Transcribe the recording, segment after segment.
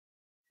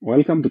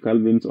Welcome to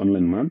Calvin's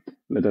Online Math.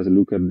 Let us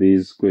look at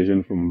this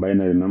question from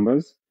binary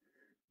numbers.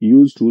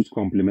 Use 2's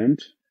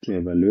complement to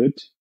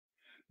evaluate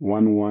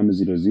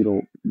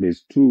 1100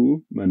 base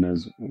 2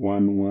 minus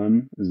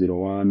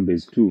 1101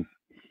 base 2.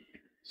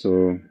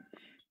 So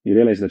you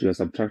realize that you are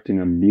subtracting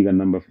a bigger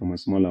number from a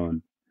smaller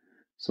one.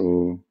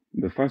 So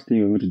the first thing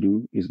you're going to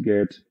do is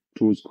get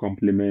 2's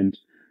complement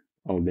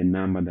of the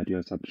number that you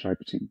are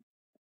subtracting.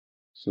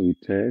 So we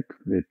take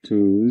the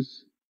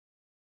 2's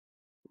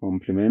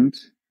complement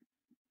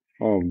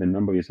of the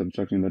number we're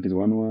subtracting, that is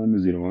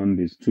 1101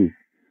 base 2.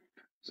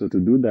 So to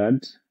do that,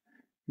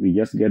 we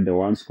just get the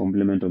 1's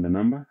complement of the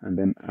number and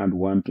then add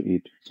 1 to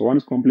it. So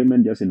 1's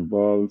complement just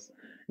involves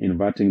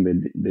inverting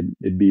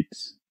the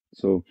bits.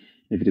 So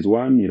if it is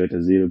 1, you write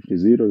a 0. If it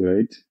is 0, you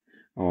write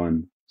a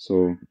 1.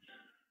 So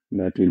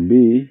that will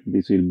be,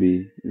 this will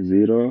be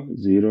 0,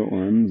 0,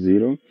 1,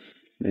 0.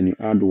 Then you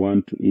add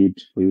 1 to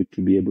it for you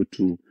to be able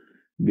to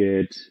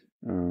get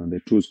the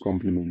 2's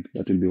complement.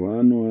 That will be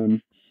 1,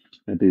 1.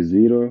 That is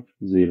 0,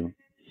 0.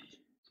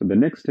 So the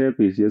next step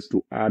is just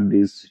to add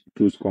this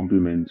 2's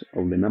complement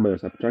of the number you're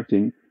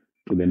subtracting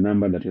to the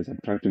number that you're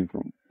subtracting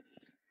from.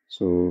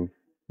 So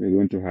we're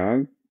going to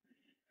have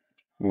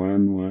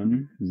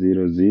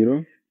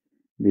 1100,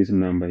 this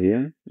number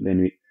here. Then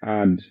we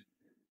add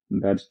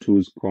that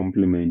 2's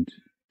complement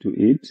to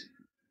it.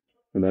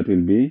 So that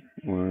will be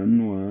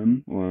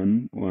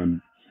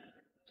 1111.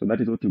 So that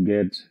is what you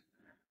get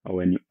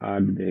when you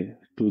add the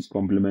 2's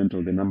complement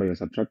of the number you're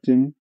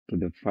subtracting to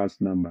the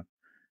first number,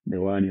 the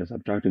one you're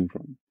subtracting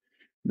from.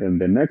 Then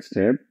the next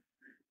step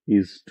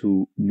is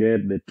to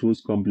get the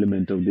 2's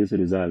complement of this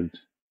result.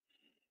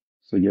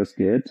 So just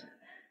get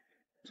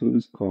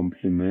 2's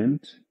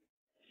complement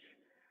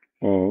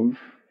of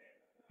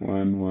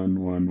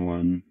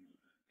 1111.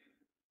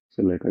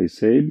 So like I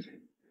said,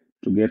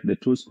 to get the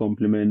 2's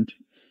complement,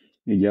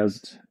 you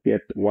just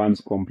get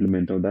 1's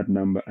complement of that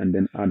number and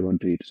then add 1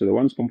 to it. So the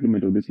 1's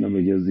complement of this number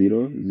is just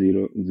 0,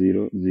 0,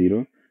 0,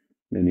 0.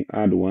 Then you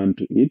add 1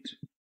 to it.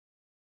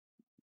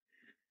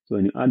 So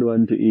when you add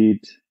 1 to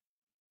it,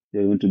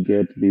 you're going to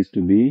get this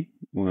to be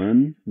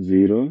 1,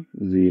 0,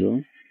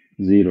 0,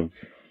 0.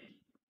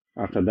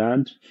 After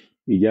that,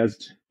 you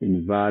just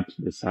invert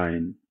the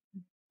sign.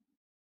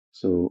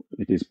 So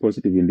it is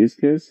positive in this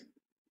case,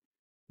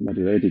 but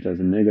you write it as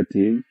a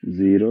negative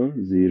 0,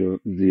 0,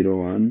 0,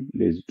 1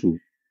 base 2.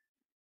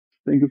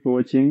 Thank you for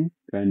watching.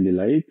 Kindly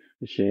like,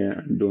 share,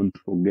 and don't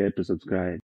forget to subscribe.